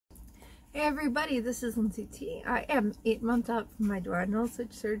Hey everybody, this is Lindsay T. I am 8 months out from my duodenal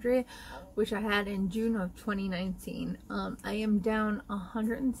switch surgery, which I had in June of 2019. I am down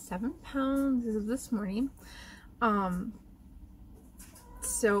 107 pounds as of this morning.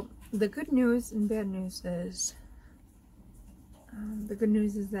 So the good news and bad news is, the good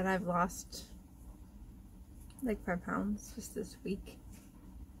news is that I've lost like 5 pounds just this week.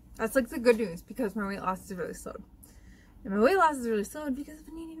 That's like the good news, because my weight loss is really slowed. And my weight loss is really slowed because I've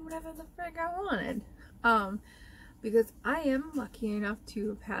been eating whatever the frick I wanted. Because I am lucky enough to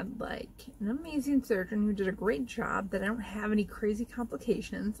have had like an amazing surgeon who did a great job, that I don't have any crazy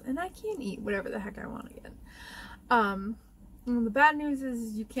complications, and I can eat whatever the heck I want again. And the bad news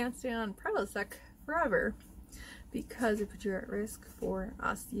is you can't stay on Prilosec forever, because it puts you at risk for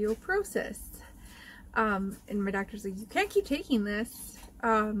osteoporosis. And my doctor's like, you can't keep taking this.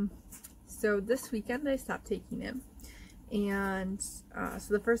 So this weekend I stopped taking it. And so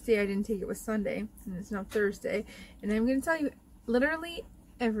the first day I didn't take it was Sunday, and it's now Thursday, and I'm going to tell you, literally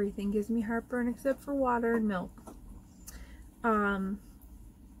everything gives me heartburn except for water and milk. Plain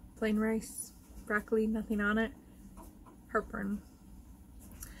rice, broccoli, nothing on it, heartburn.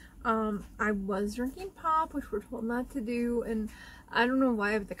 I was drinking pop, which we're told not to do, and I don't know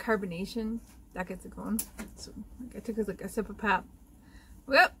why, but the carbonation, that gets it going. So like, I took like a sip of pop.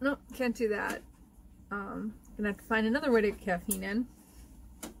 Well, no, can't do that. Gonna have to find another way to get caffeine in.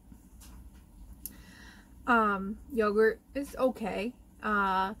 Yogurt is okay,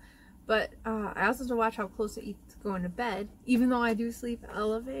 but I also have to watch how close I eat to going to bed. Even though I do sleep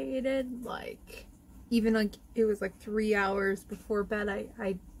elevated, like even like it was like 3 hours before bed,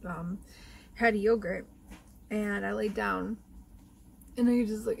 I had a yogurt, and I laid down, and I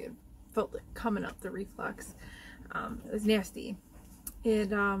just like it felt like coming up, the reflux. It was nasty.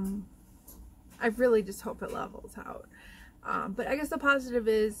 I really just hope it levels out. But I guess the positive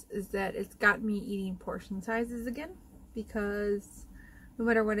is that it's got me eating portion sizes again, because no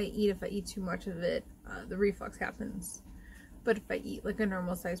matter what I eat, if I eat too much of it, the reflux happens. But if I eat like a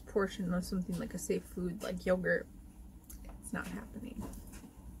normal sized portion of something like a safe food like yogurt, it's not happening.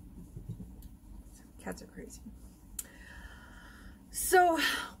 Cats are crazy. So,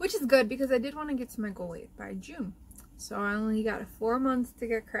 which is good, because I did want to get to my goal weight by June. So I only got 4 months to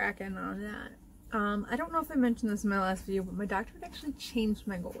get cracking on that. I don't know if I mentioned this in my last video, but my doctor had actually changed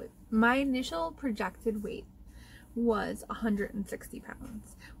my goal weight. My initial projected weight was 160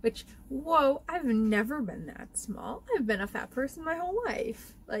 pounds, which, whoa, I've never been that small. I've been a fat person my whole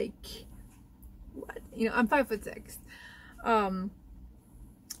life. Like, what? You know, I'm 5'6".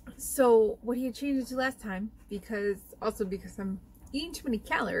 So what he had changed it to last time, because I'm eating too many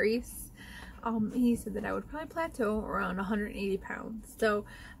calories, he said that I would probably plateau around 180 pounds. So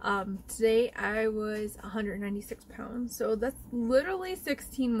today I was 196 pounds. So that's literally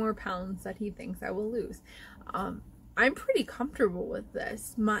 16 more pounds that he thinks I will lose. I'm pretty comfortable with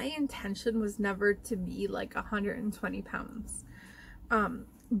this. My intention was never to be like 120 pounds.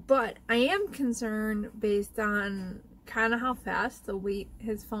 But I am concerned based on kind of how fast the weight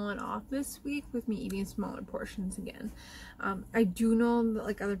has fallen off this week with me eating smaller portions again. I do know that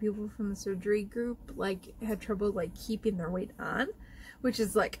like other people from the surgery group like had trouble like keeping their weight on, which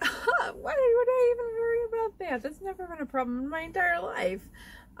is like, why would I even worry about that? That's never been a problem in my entire life.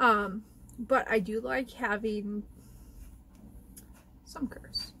 But I do like having some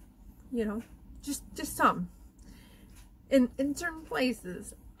curves, you know, just some in certain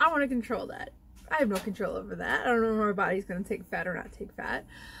places. I want to control that. I have no control over that. I don't know if my body's going to take fat or not take fat.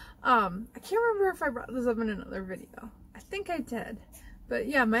 I can't remember if I brought this up in another video. I think I did. But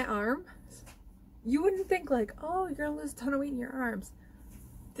yeah, my arm, you wouldn't think like, oh, you're going to lose a ton of weight in your arms.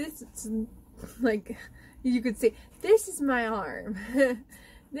 This is like, you could say, this is my arm.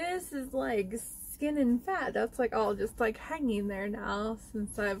 This is like skin and fat. That's like all just like hanging there now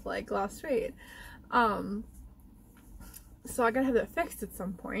since I've like lost weight. So I gotta have that fixed at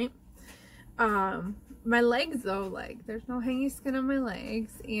some point. My legs though, like there's no hanging skin on my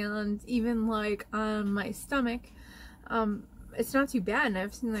legs, and even like on my stomach, it's not too bad. And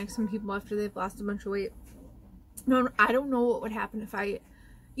I've seen like some people after they've lost a bunch of weight. No, I don't know what would happen if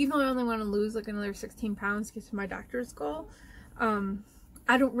even though I only want to lose like another 16 pounds to get to my doctor's goal,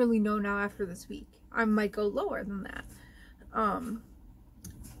 I don't really know now after this week. I might go lower than that. And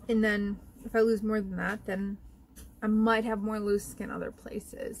then if I lose more than that, then I might have more loose skin other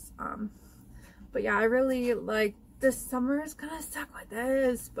places. But yeah, I really like this summer is gonna suck with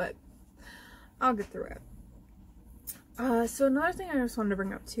this, but I'll get through it. So another thing I just wanted to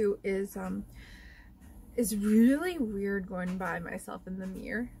bring up too is really weird going by myself in the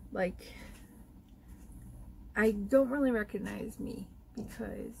mirror. Like, I don't really recognize me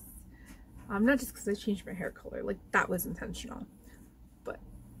because Not just because I changed my hair color, like that was intentional, but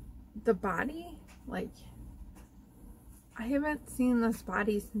the body, like I haven't seen this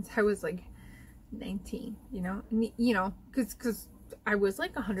body since I was like 19, you know, and, you know, because I was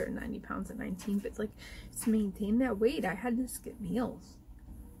like 190 pounds at 19, but like to maintain that weight, I had to skip meals.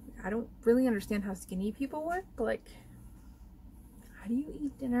 I don't really understand how skinny people work, but like, how do you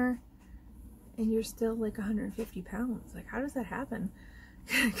eat dinner and you're still like 150 pounds? Like, how does that happen?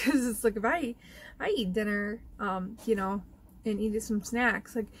 Because it's like, if I eat dinner, you know, and eat some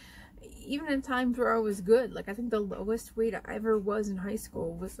snacks, like, even in times where I was good, like I think the lowest weight I ever was in high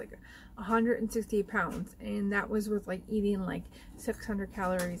school was like 168 pounds, and that was with like eating like 600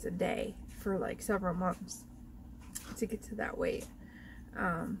 calories a day for like several months to get to that weight,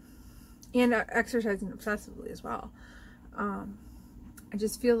 and exercising obsessively as well. I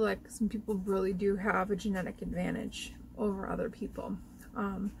just feel like some people really do have a genetic advantage over other people,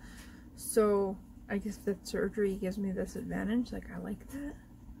 so I guess that surgery gives me this advantage. Like, I like that.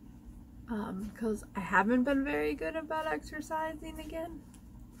 Because I haven't been very good about exercising again.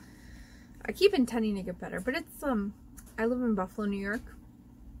 I keep intending to get better, but it's, I live in Buffalo, New York,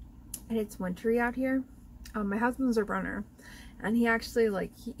 and it's wintry out here. My husband's a runner, and he actually,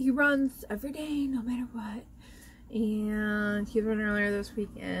 like, he runs every day, no matter what, and he was running earlier this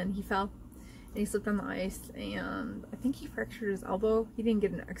week, and he fell, and he slipped on the ice, and I think he fractured his elbow. He didn't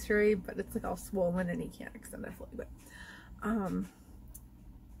get an x-ray, but it's, like, all swollen, and he can't extend it fully, but,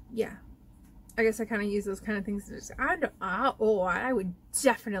 yeah. I guess I kind of use those kind of things to just, I would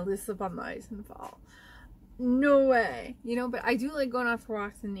definitely slip on the ice and fall. No way. You know, but I do like going out for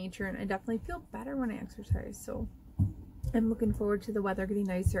walks in nature, and I definitely feel better when I exercise. So I'm looking forward to the weather getting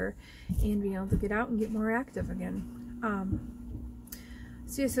nicer and being able to get out and get more active again.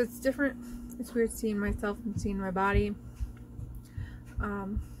 So yeah, so it's different. It's weird seeing myself and seeing my body.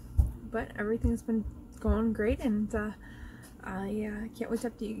 But everything's been going great, and I can't wait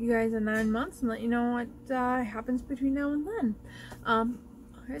to update you guys in 9 months and let you know what happens between now and then.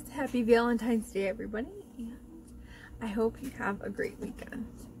 Happy Valentine's Day, everybody, and I hope you have a great weekend.